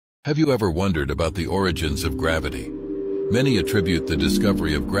Have you ever wondered about the origins of gravity? Many attribute the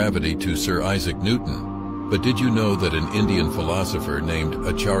discovery of gravity to Sir Isaac Newton, but did you know that an Indian philosopher named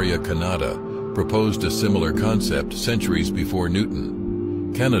Acharya Kanada proposed a similar concept centuries before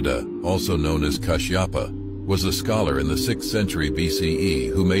Newton? Kanada, also known as Kashyapa, was a scholar in the 6th century BCE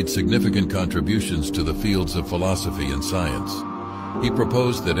who made significant contributions to the fields of philosophy and science. He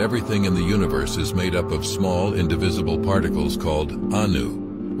proposed that everything in the universe is made up of small, indivisible particles called Anu,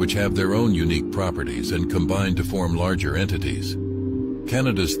 which have their own unique properties and combine to form larger entities.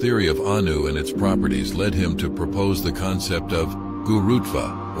 Kanada's theory of Anu and its properties led him to propose the concept of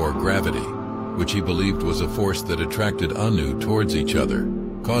Gurutva, or gravity, which he believed was a force that attracted Anu towards each other,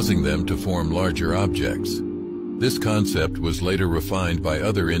 causing them to form larger objects. This concept was later refined by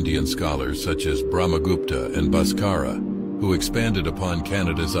other Indian scholars such as Brahmagupta and Bhaskara, who expanded upon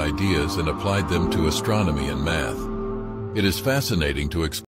Kanada's ideas and applied them to astronomy and math. It is fascinating to explore